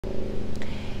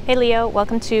Hey Leo,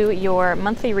 welcome to your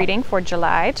monthly reading for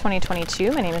July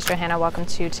 2022. My name is Johanna. Welcome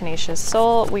to Tenacious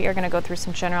Soul. We are going to go through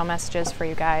some general messages for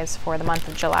you guys for the month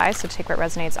of July. So take what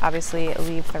resonates, obviously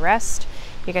leave the rest.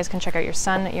 You guys can check out your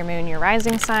sun, your moon, your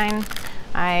rising sign.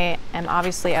 I am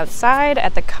obviously outside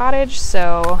at the cottage,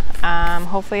 so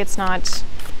hopefully it's not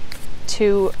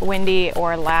too windy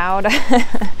or loud,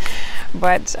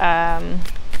 but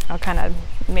I'll kind of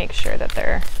make sure that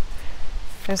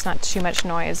there's not too much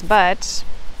noise. But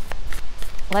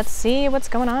let's see what's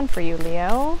going on for you,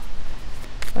 Leo.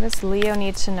 What does Leo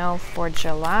need to know for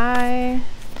July?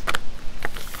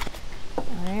 All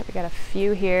right, we got a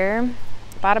few here.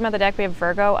 Bottom of the deck, we have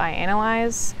Virgo, I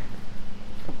analyze.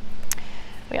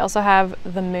 We also have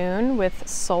the moon with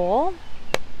soul.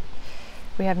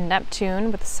 We have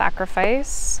Neptune with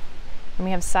sacrifice. And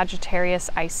we have Sagittarius,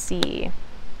 I see.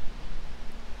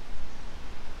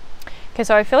 Okay,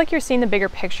 so I feel like you're seeing the bigger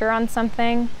picture on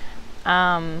something.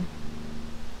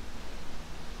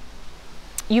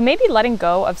 You may be letting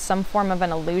go of some form of an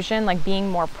illusion, like being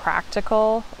more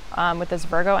practical with this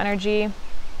Virgo energy,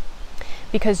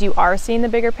 because you are seeing the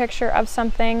bigger picture of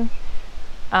something.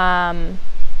 I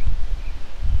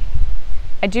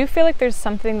do feel like there's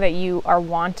something that you are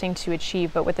wanting to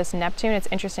achieve, but with this Neptune, it's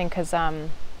interesting because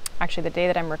actually the day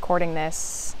that I'm recording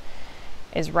this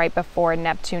is right before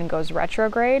Neptune goes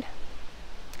retrograde.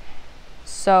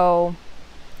 So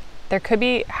there could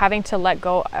be having to let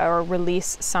go or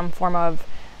release some form of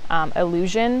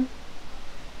illusion,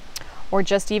 or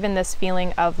just even this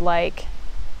feeling of like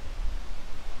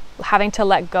having to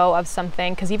let go of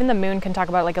something, because even the moon can talk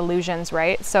about like illusions,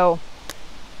 right? So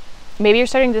maybe you're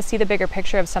starting to see the bigger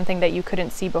picture of something that you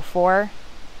couldn't see before,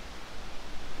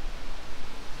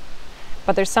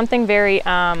 but there's something very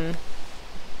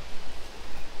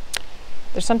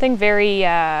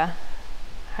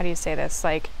how do you say this,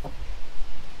 like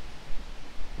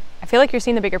I feel like you're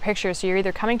seeing the bigger picture, so you're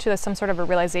either coming to some sort of a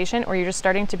realization, or you're just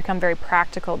starting to become very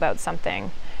practical about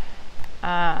something.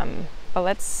 But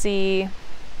let's see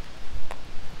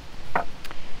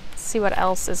what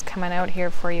else is coming out here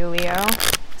for you, Leo.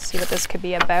 See what this could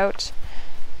be about.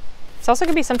 It's also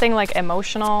could be something like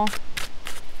emotional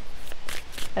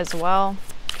as well.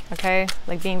 Okay,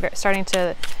 like starting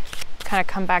to kind of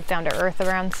come back down to earth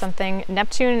around something.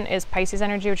 Neptune is Pisces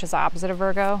energy, which is the opposite of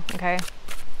Virgo. Okay.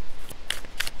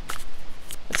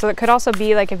 So it could also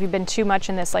be like if you've been too much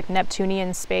in this like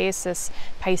Neptunian space, this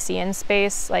Piscean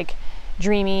space, like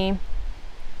dreamy,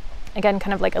 again,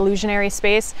 kind of like illusionary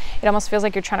space. It almost feels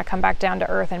like you're trying to come back down to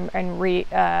earth and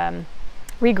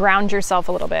reground yourself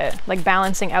a little bit, like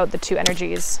balancing out the two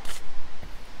energies.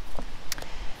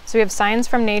 So we have signs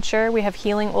from nature, we have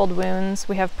healing old wounds,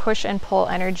 we have push and pull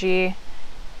energy,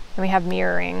 and we have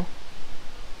mirroring.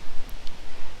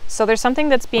 So there's something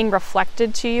that's being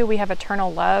reflected to you. We have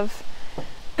eternal love.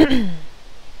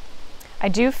 I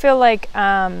do feel like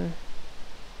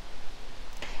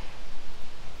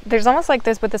there's almost like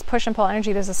this, with this push and pull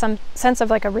energy, there's some sense of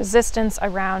like a resistance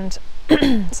around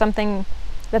something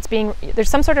that's there's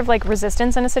some sort of like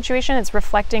resistance in a situation. It's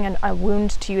reflecting a wound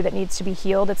to you that needs to be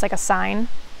healed. It's like a sign.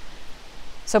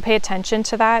 So pay attention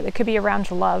to that. It could be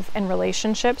around love and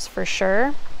relationships for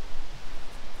sure.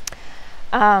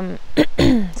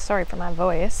 Sorry for my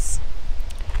voice.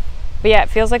 But yeah, it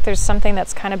feels like there's something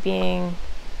that's kind of being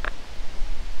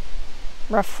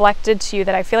reflected to you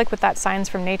that I feel like with that signs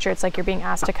from nature, it's like you're being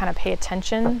asked to kind of pay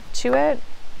attention to it.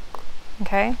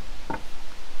 Okay.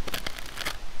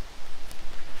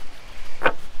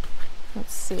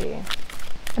 Let's see.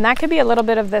 And that could be a little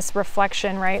bit of this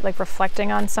reflection, right? Like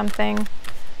reflecting on something.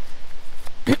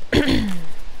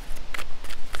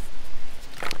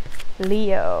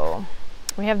 Leo.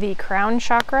 We have the crown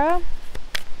chakra.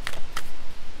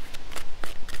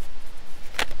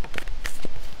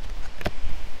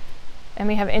 And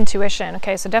we have intuition.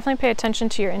 Okay, so definitely pay attention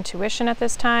to your intuition at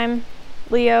this time,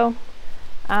 Leo.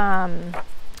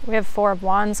 We have Four of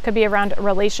Wands. Could be around a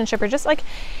relationship, or just like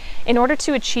in order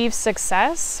to achieve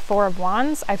success, Four of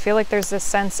Wands, I feel like there's this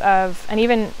sense of, and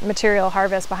even material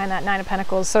harvest behind that Nine of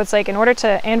Pentacles. So it's like in order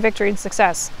to, and victory and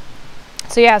success.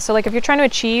 So yeah, so like if you're trying to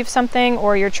achieve something,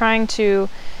 or you're trying to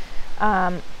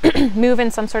move in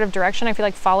some sort of direction, I feel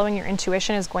like following your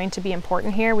intuition is going to be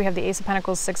important here. We have the Ace of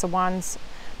Pentacles, Six of Wands,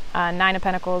 Nine of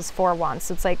Pentacles, Four of Wands.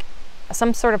 So it's like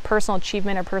some sort of personal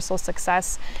achievement or personal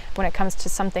success when it comes to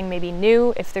something maybe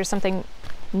new. If there's something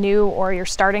new or you're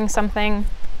starting something,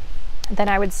 then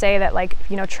I would say that, like,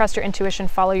 you know, trust your intuition,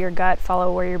 follow your gut,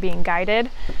 follow where you're being guided,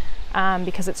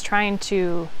 because it's trying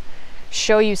to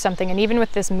show you something. And even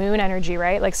with this moon energy,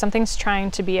 right, like something's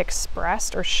trying to be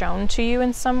expressed or shown to you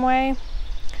in some way.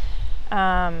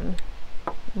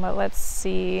 But let's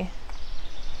see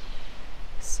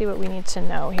what we need to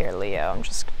know here, Leo. I'm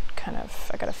just kind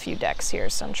of, I got a few decks here,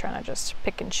 so I'm trying to just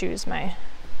pick and choose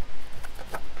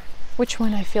which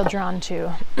one I feel drawn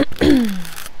to.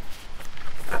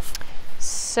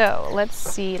 So let's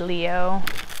see, Leo.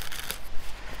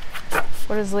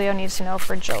 What does Leo need to know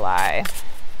for July?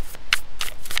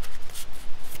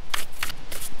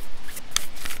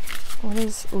 What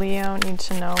does Leo need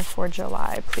to know for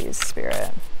July, please,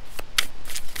 Spirit?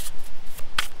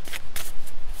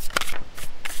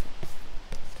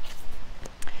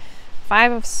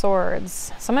 Five of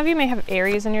Swords. Some of you may have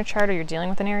Aries in your chart, or you're dealing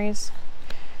with an Aries.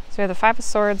 So we have the Five of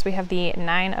Swords, we have the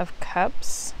Nine of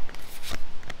Cups,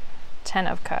 10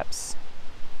 of Cups.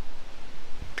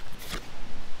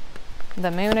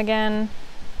 The Moon again,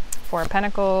 Four of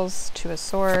Pentacles, Two of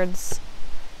Swords,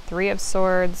 Three of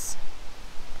Swords,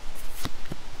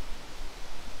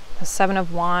 the Seven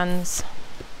of Wands,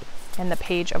 and the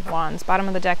Page of Wands. Bottom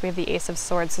of the deck, we have the Ace of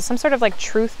Swords. So some sort of like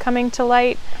truth coming to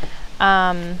light.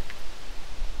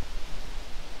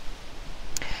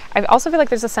 I also feel like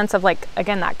there's a sense of like,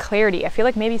 again, that clarity. I feel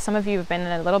like maybe some of you have been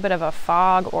in a little bit of a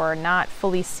fog or not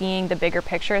fully seeing the bigger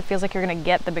picture. It feels like you're going to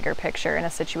get the bigger picture in a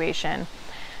situation.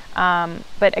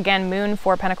 But again, Moon,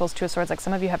 Four of Pentacles, Two of Swords, like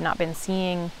some of you have not been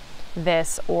seeing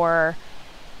this, or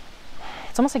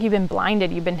it's almost like you've been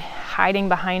blinded. You've been hiding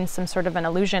behind some sort of an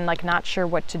illusion, like not sure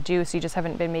what to do. So you just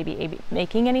haven't been maybe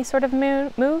making any sort of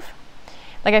move.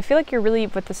 Like, I feel like you're really,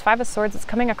 with this Five of Swords, it's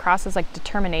coming across as like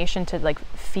determination to like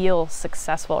feel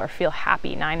successful or feel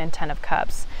happy. 9 and 10 of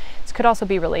Cups. This could also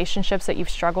be relationships that you've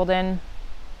struggled in.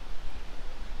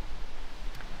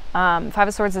 Five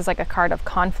of Swords is like a card of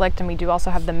conflict, and we do also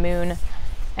have the Moon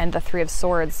and the Three of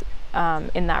Swords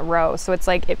in that row. So it's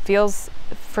like, it feels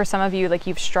for some of you like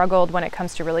you've struggled when it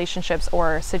comes to relationships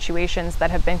or situations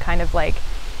that have been kind of like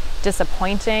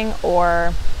disappointing,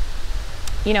 or,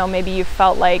 you know, maybe you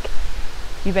felt like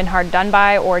you've been hard done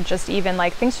by, or just even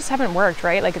like things just haven't worked,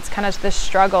 right? Like it's kind of this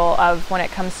struggle of when it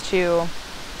comes to,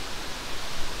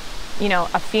 you know,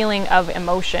 a feeling of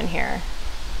emotion here.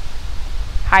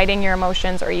 Hiding your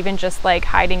emotions, or even just like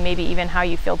hiding maybe even how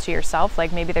you feel to yourself.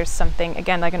 Like maybe there's something,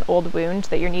 again, like an old wound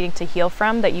that you're needing to heal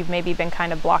from that you've maybe been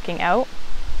kind of blocking out.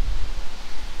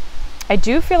 I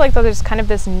do feel like though there's kind of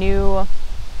this new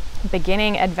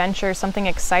beginning, adventure, something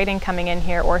exciting coming in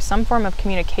here, or some form of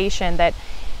communication that,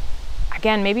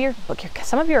 again, maybe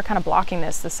some of you are kind of blocking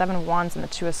this, the Seven of Wands and the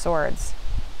Two of Swords,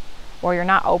 or you're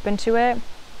not open to it.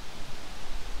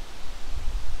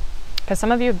 Because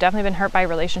some of you have definitely been hurt by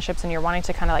relationships and you're wanting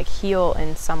to kind of like heal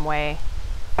in some way,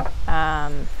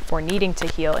 or needing to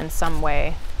heal in some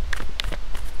way.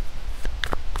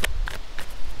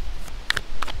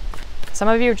 Some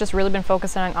of you have just really been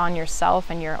focusing on yourself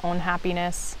and your own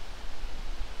happiness.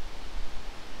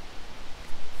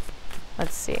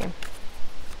 Let's see.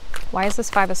 Why is this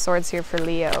Five of Swords here for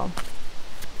Leo?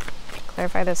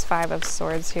 Clarify this Five of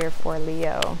Swords here for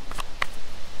Leo.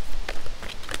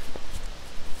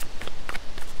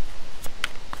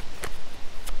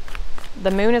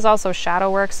 The Moon is also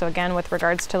shadow work. So again, with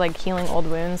regards to like healing old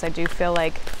wounds, I do feel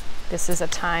like this is a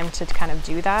time to kind of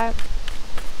do that.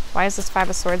 Why is this Five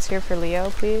of Swords here for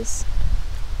Leo, please?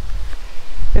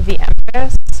 With the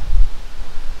Empress.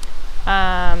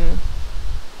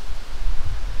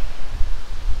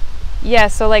 Yeah,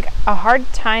 so like a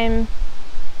hard time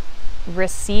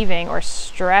receiving, or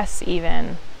stress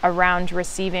even around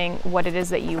receiving what it is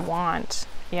that you want.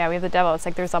 Yeah, we have the Devil. It's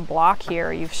like there's a block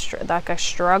here. You've like a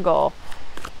struggle.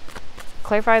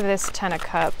 Clarify this Ten of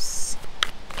Cups.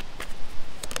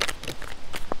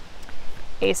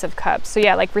 Ace of Cups. So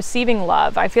yeah, like receiving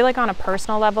love. I feel like on a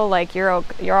personal level, like you're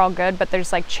all good, but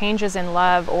there's like changes in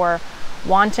love, or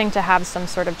wanting to have some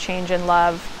sort of change in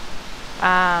love.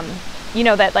 You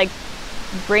know, that like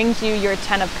brings you your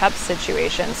Ten of Cups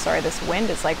situation. Sorry, this wind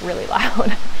is like really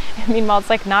loud. I mean, well, it's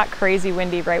like not crazy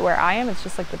windy right where I am. It's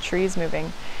just like the trees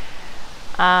moving.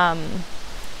 Why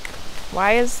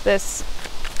is this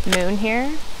Moon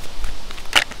here?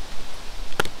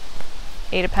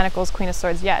 Eight of Pentacles, Queen of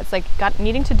Swords. Yeah, it's like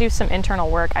needing to do some internal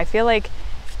work. I feel like,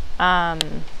 yeah,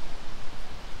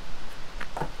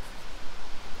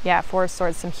 Four of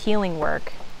Swords, some healing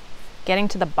work. Getting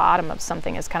to the bottom of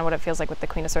something is kind of what it feels like with the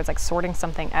Queen of Swords, like sorting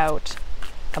something out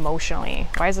emotionally.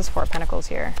 Why is this Four of Pentacles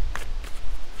here?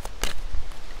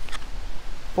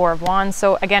 Four of Wands.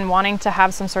 So again, wanting to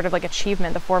have some sort of like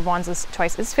achievement. The Four of Wands is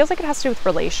twice. This feels like it has to do with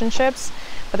relationships,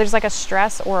 but there's like a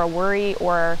stress or a worry,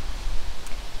 or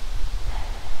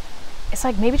it's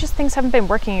like maybe just things haven't been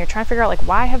working. You're trying to figure out like,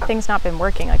 why have things not been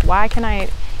working? Like, why can I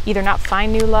either not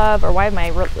find new love, or why my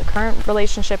current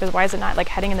relationship why is it not like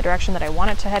heading in the direction that I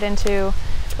want it to head into?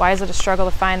 Why is it a struggle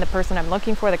to find the person I'm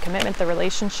looking for, the commitment, the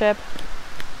relationship?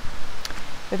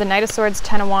 With the Knight of Swords,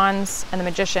 Ten of Wands, and the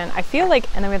Magician, I feel like,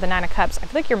 and then we have the Nine of Cups, I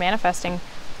feel like you're manifesting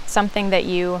something that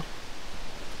you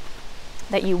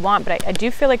want, but I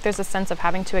do feel like there's a sense of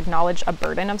having to acknowledge a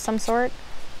burden of some sort.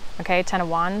 Okay, Ten of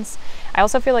Wands. I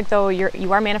also feel like, though,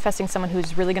 you are manifesting someone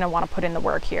who's really going to want to put in the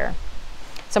work here.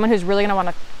 Someone who's really going to want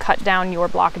to cut down your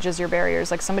blockages, your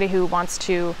barriers, like somebody who wants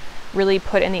to really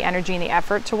put in the energy and the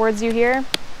effort towards you here.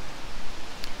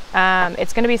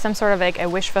 It's going to be some sort of like a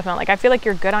wish fulfillment. Like, I feel like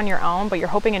you're good on your own, but you're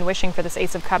hoping and wishing for this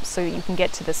Ace of Cups so you can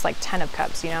get to this like Ten of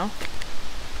Cups, you know?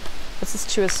 This is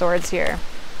Two of Swords here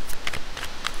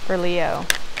for Leo.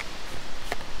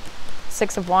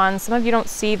 Six of Wands. Some of you don't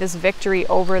see this victory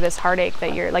over this heartache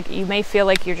that you're like, you may feel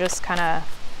like you're just kind of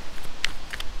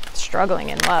struggling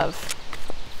in love.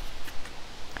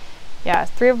 Yeah,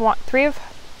 Three of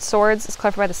Swords is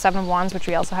clarified by the Seven of Wands, which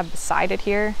we also have beside it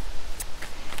here.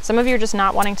 Some of you are just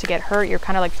not wanting to get hurt. You're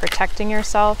kind of like protecting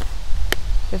yourself.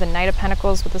 With the Knight of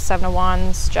Pentacles with the Seven of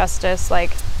Wands, Justice.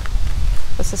 Like,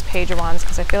 what's this Page of Wands?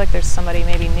 Because I feel like there's somebody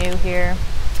maybe new here.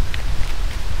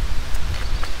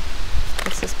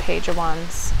 What's this Page of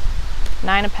Wands?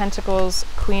 Nine of Pentacles,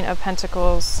 Queen of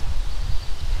Pentacles.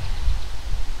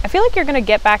 I feel like you're going to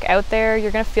get back out there. You're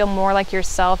going to feel more like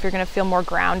yourself. You're going to feel more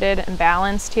grounded and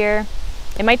balanced here.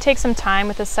 It might take some time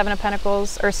with this Seven of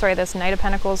Pentacles, or sorry, this Knight of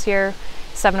Pentacles here.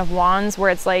 Seven of Wands, where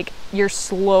it's like you're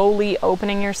slowly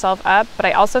opening yourself up, but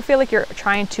I also feel like you're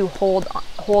trying to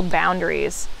hold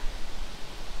boundaries.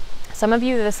 Some of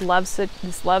you, this love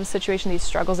situation, these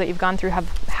struggles that you've gone through have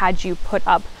had you put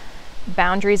up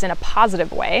boundaries in a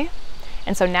positive way,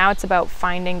 and so now it's about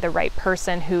finding the right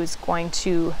person who's going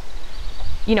to,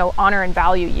 you know, honor and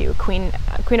value you. Queen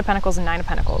of Pentacles and Nine of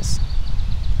Pentacles.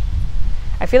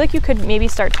 I feel like you could maybe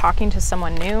start talking to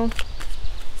someone new.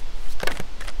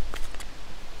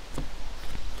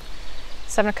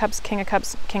 Seven of Cups, King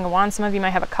of Wands. Some of you might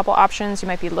have a couple options. You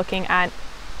might be looking at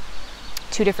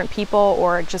two different people,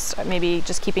 or just maybe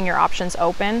just keeping your options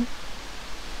open.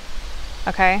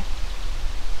 Okay.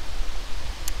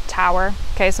 Tower.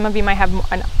 Okay, some of you might have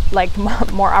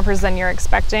more offers than you're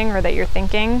expecting or that you're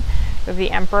thinking. With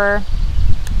the Emperor.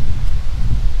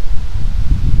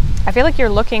 I feel like you're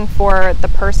looking for the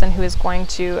person who is going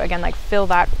to, again, like fill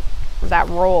that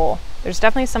role. There's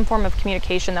definitely some form of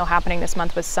communication though happening this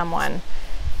month with someone.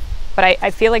 But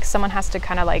I feel like someone has to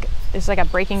kind of like, there's like a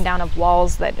breaking down of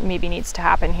walls that maybe needs to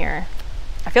happen here.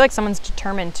 I feel like someone's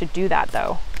determined to do that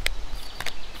though.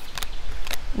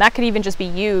 That could even just be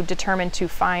you determined to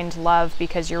find love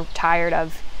because you're tired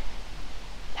of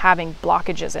having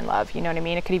blockages in love. You know what I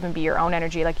mean? It could even be your own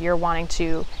energy. Like you're wanting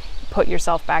to put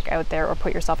yourself back out there, or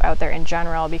put yourself out there in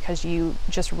general because you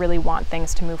just really want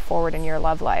things to move forward in your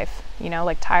love life. You know,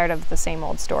 like tired of the same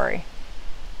old story.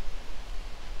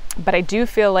 But I do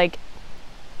feel like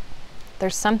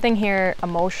there's something here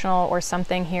emotional, or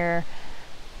something here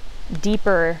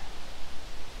deeper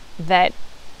that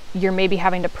you're maybe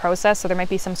having to process. So there might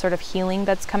be some sort of healing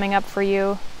that's coming up for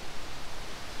you.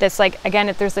 That's like, again,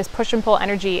 if there's this push and pull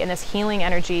energy and this healing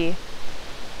energy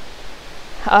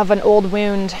of an old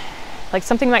wound, like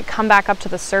something might come back up to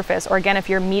the surface. Or again, if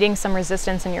you're meeting some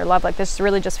resistance in your love, like this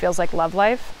really just feels like love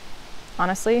life,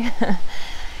 honestly.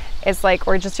 It's like,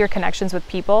 or just your connections with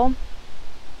people.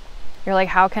 You're like,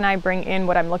 how can I bring in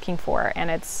what I'm looking for?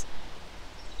 And I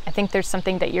think there's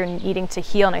something that you're needing to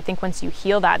heal. And I think once you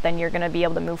heal that, then you're going to be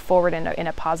able to move forward in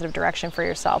a positive direction for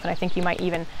yourself. And I think you might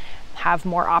even have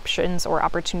more options or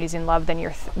opportunities in love than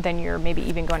you're maybe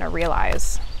even going to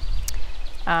realize.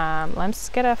 Let's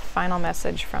get a final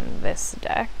message from this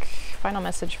deck. Final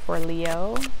message for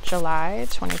Leo, July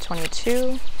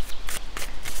 2022.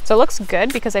 So it looks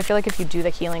good because I feel like if you do the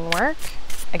healing work,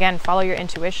 again, follow your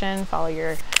intuition, follow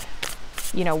your,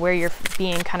 you know, where you're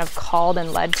being kind of called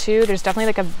and led to. There's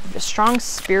definitely like a strong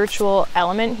spiritual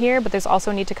element here, but there's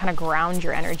also a need to kind of ground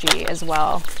your energy as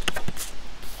well.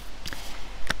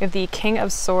 We have the King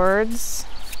of Swords.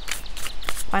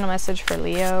 Final message for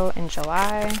Leo in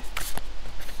July.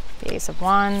 The Ace of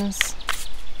Wands.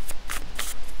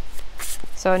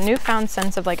 So a newfound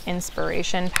sense of like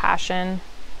inspiration, passion.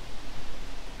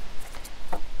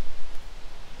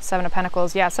 Seven of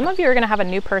Pentacles. Yeah, some of you are going to have a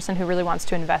new person who really wants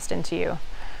to invest into you.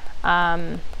 We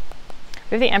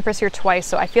have the Empress here twice,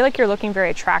 so I feel like you're looking very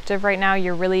attractive right now.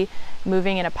 You're really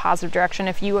moving in a positive direction.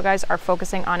 If you guys are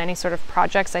focusing on any sort of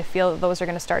projects, I feel that those are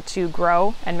going to start to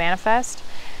grow and manifest.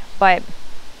 But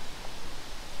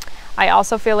I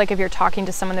also feel like if you're talking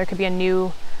to someone, there could be a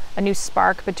new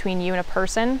spark between you and a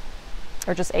person,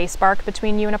 or just a spark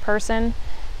between you and a person.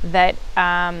 that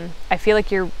I feel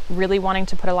like you're really wanting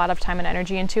to put a lot of time and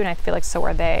energy into, and I feel like so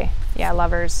are they. Yeah,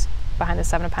 Lovers behind the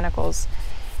Seven of Pentacles.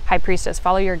 High Priestess,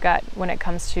 follow your gut when it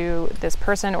comes to this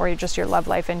person or just your love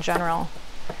life in general.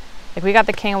 Like we got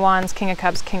the King of Wands, King of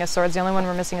Cups, King of Swords. The only one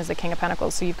we're missing is the King of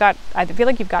Pentacles. So you've got, I feel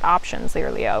like you've got options there,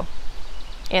 Leo,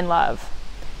 in love.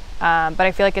 But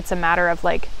I feel like it's a matter of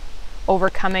like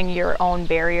overcoming your own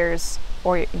barriers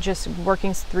or just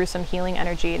working through some healing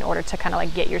energy in order to kind of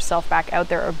like get yourself back out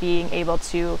there, or being able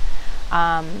to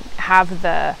have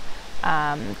the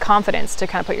confidence to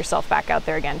kind of put yourself back out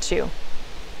there again too.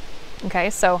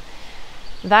 Okay, so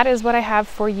that is what I have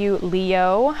for you,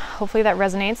 Leo. Hopefully that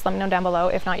resonates. Let me know down below.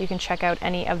 If not, you can check out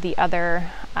any of the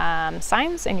other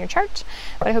signs in your chart.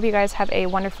 But I hope you guys have a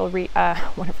wonderful day.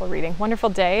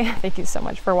 Thank you so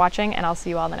much for watching, and I'll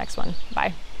see you all in the next one.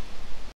 Bye.